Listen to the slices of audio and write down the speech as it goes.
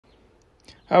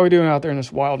How are we doing out there in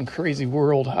this wild and crazy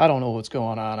world? I don't know what's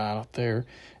going on out there.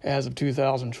 As of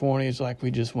 2020, it's like we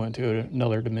just went to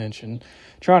another dimension.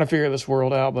 Trying to figure this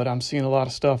world out, but I'm seeing a lot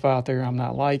of stuff out there I'm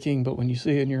not liking, but when you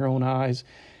see it in your own eyes,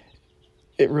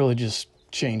 it really just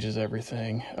changes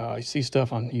everything. You see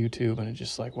stuff on YouTube and it's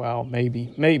just like, wow,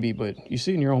 maybe, but you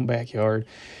see it in your own backyard.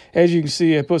 As you can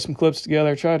see, I put some clips together.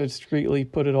 I tried to discreetly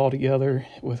put it all together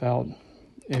without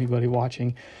anybody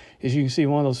watching. As you can see,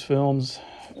 one of those films,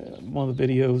 one of the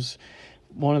videos,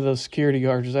 one of the security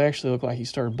guards actually looked like he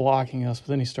started blocking us, but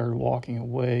then he started walking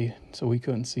away, so we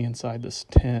couldn't see inside this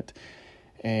tent.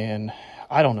 And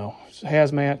I don't know,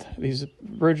 hazmat. These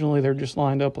originally they're just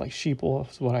lined up like sheeple.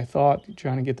 Is what I thought,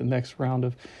 trying to get the next round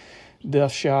of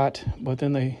death shot. But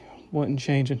then they went and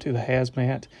changed into the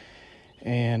hazmat,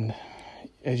 and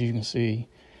as you can see,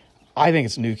 I think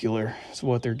it's nuclear. It's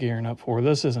what they're gearing up for.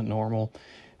 This isn't normal.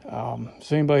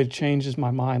 If anybody changes my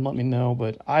mind, let me know,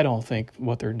 but I don't think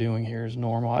what they're doing here is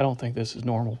normal. I don't think this is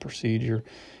normal procedure,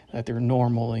 that they're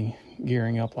normally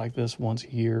gearing up like this once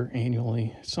a year,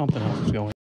 annually. Something else is going on.